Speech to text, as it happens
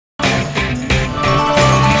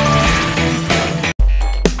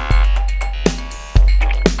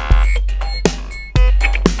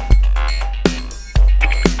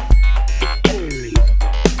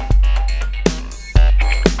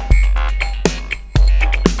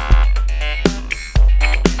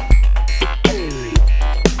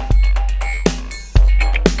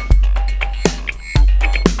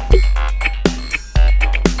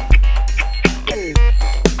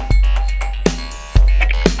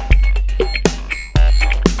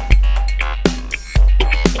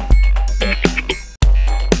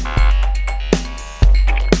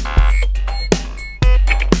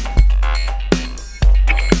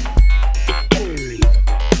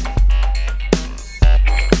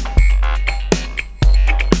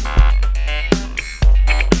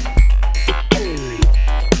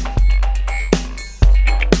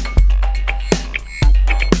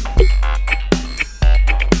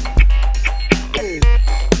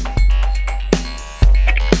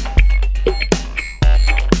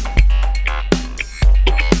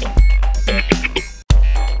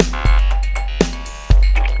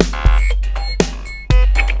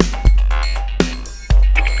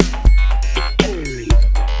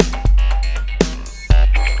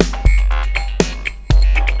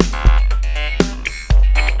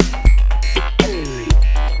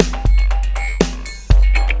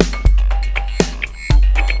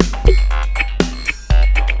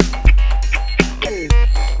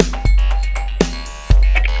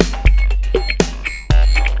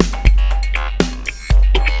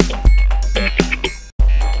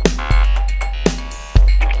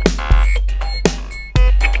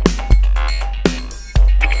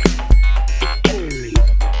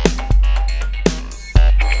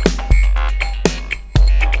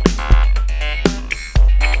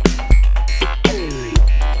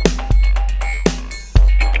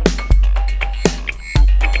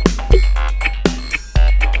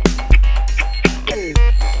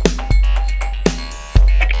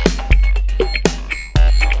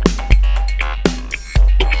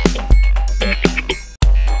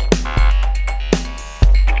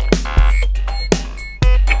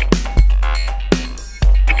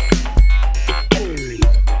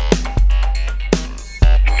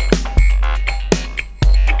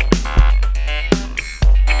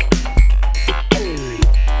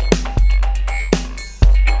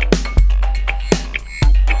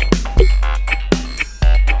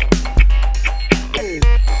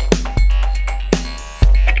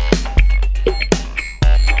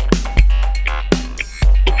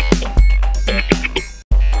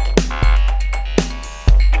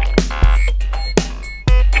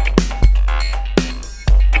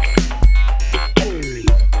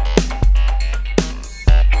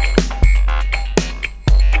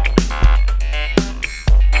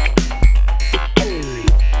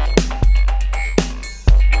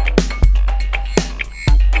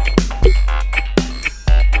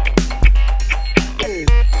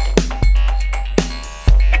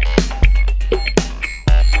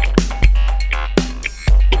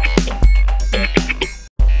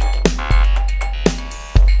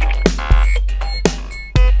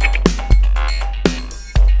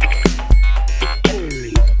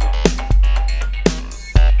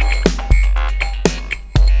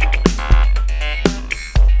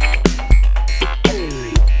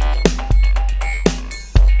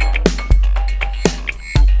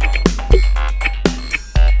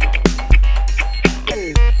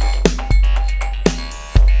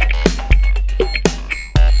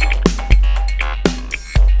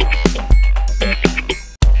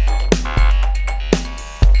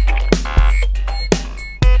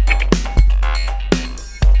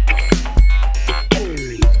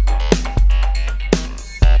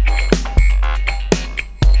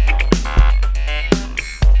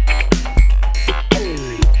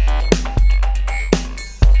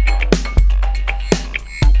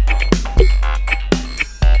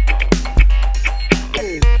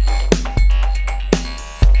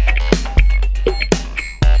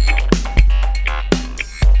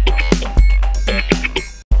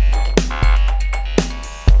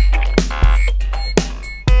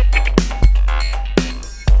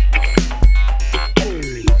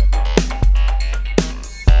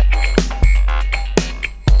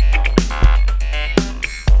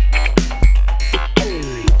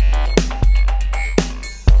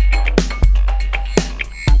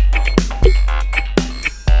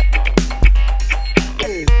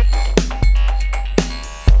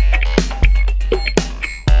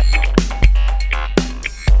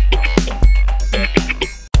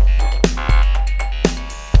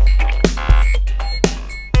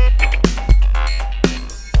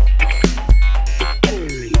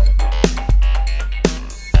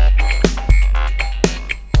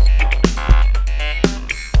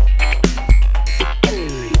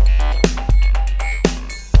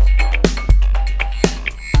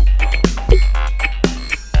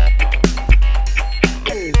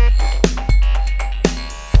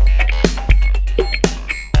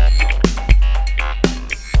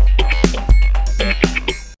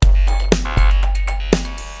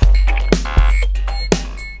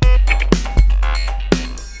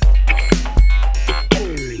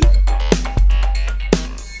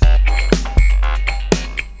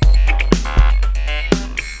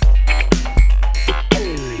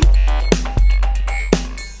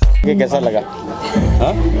कैसा लगा?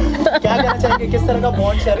 हाँ? क्या कहना चाहेंगे, किस तरह का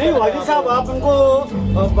बॉन्ड शेयर? नहीं वाजिद साहब, आप उनको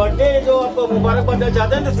बर्थडे जो आपको मुबारकबाद देना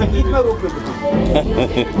चाहते हैं तो संगीत में रूप में बताएं।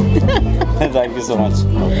 Thank you so much.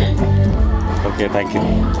 Okay, thank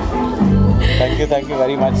you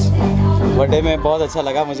very much. Birthday में बहुत अच्छा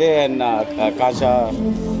लगा मुझे and Akanksha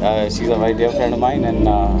she is a very dear friend of mine and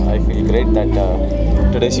I feel great that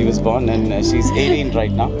today she was born and she's 18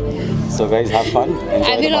 right now. So guys, have fun.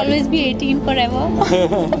 I will always be 18 forever.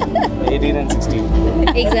 18 and 16.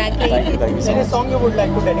 Exactly. Thank you so Any much. song you would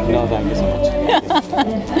like to dedicate? No, thank you so much.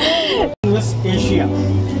 Miss Asia,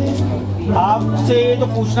 आपसे तो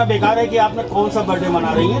पूछना बेकार है कि आपने कौन सा birthday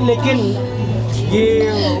मना रही हैं, लेकिन ये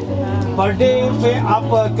बर्थडे पे आप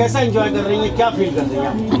कैसा एंजॉय कर रही हैं, क्या फील कर रही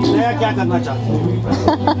हैं, नया क्या करना चाहती हैं?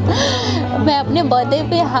 मैं अपने बर्थडे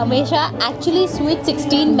पे हमेशा एक्चुअली स्वीट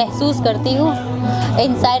 16 महसूस करती हूँ,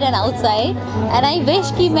 inside and outside, and I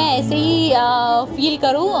wish कि मैं ऐसे ही फील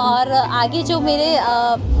करूँ। और आगे जो मेरे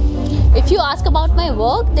if you ask about my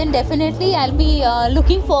work, then definitely I'll be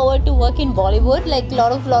looking forward to work in Bollywood, like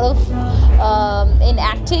lot of in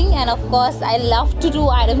acting, and of course I love to do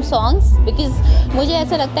item songs because मुझे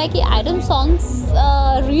ऐसा लगता है कि item songs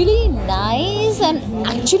really nice and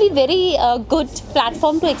actually very good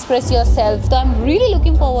platform to express yourself. So I'm really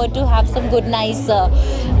looking forward to have some good nice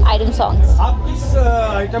item songs. आप किस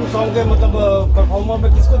item song के मतलब performer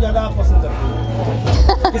में किसको ज़्यादा पसंद करती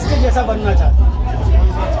हैं? किसके जैसा बनना चाहती हैं?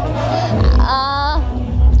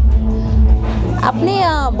 अपने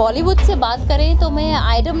बॉलीवुड से बात करें तो मैं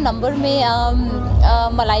आइटम नंबर में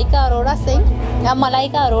मलाइका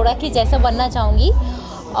अरोड़ा की जैसा बनना चाहूँगी,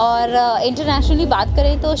 और इंटरनेशनली बात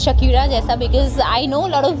करें तो शकीरा जैसा, because I know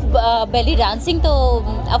lot of belly dancing, तो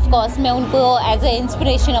ऑफ कोर्स मैं उनको एज ए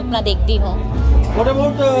इंस्पिरेशन अपना देखती हूँ। What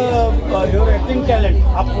about your acting talent?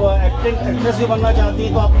 आप एक्टिंग एक्ट्रेस भी बनना चाहती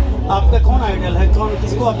हैं, तो आपका कौन आइडल है,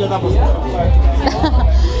 किसको आप ज़्यादा पसंद करते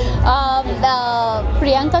हैं?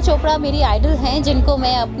 प्रियंका चोपड़ा मेरी आइडल हैं, जिनको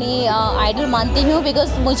मैं अपनी आइडल मानती हूँ, बिकॉज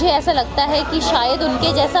मुझे ऐसा लगता है कि शायद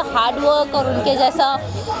उनके जैसा हार्ड वर्क और उनके जैसा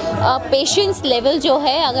पेशेंस लेवल जो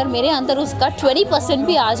है, अगर मेरे अंदर उसका 20%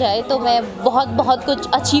 भी आ जाए तो मैं बहुत कुछ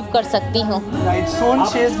अचीव कर सकती हूँ। Right, soon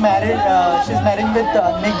she's marrying with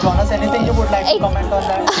Nick Jonas. Anything you would like to comment on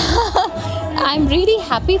that? I'm really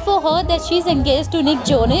happy for her that she's engaged to Nick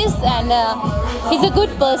Jonas, and he's a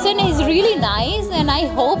good person, he's really nice, and I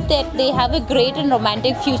hope that they have a great and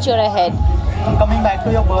romantic future ahead. Coming back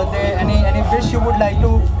to your birthday, any wish you would like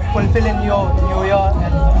to fulfill in your new year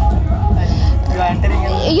and you are entering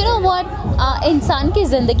in? You know what, इंसान की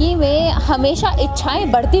ज़िंदगी में हमेशा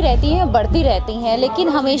इच्छाएं बढ़ती रहती हैं, लेकिन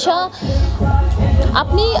हमेशा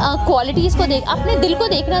अपनी क्वालिटीज़ को अपने दिल को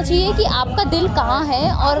देखना चाहिए कि आपका दिल कहाँ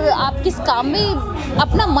है और आप किस काम में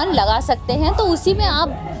अपना मन लगा सकते हैं, तो उसी में आप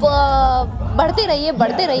बढ़ते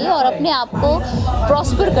रहिए और अपने आप को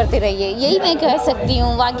प्रॉस्पर करते रहिए, यही मैं कह सकती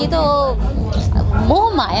हूँ। बाकी तो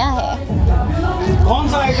मोह माया है। कौन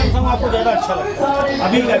सा आइटम सॉन्ग आपको ज़्यादा अच्छा लगता है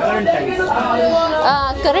अभी का करंट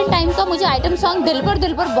टाइम का? मुझे आइटम सॉन्ग दिल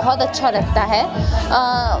पर बहुत अच्छा लगता है।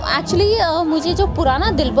 एक्चुअली मुझे जो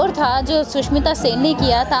पुराना दिल पर था, जो सुष्मिता सेन ने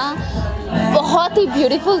किया था, बहुत ही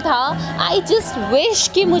ब्यूटीफुल था। आई जस्ट विश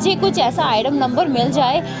कि मुझे कुछ ऐसा आइटम नंबर मिल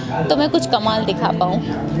जाए तो मैं कुछ कमाल दिखा पाऊँ।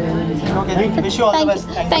 Okay, wish you all the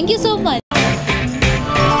best. Thank you so much.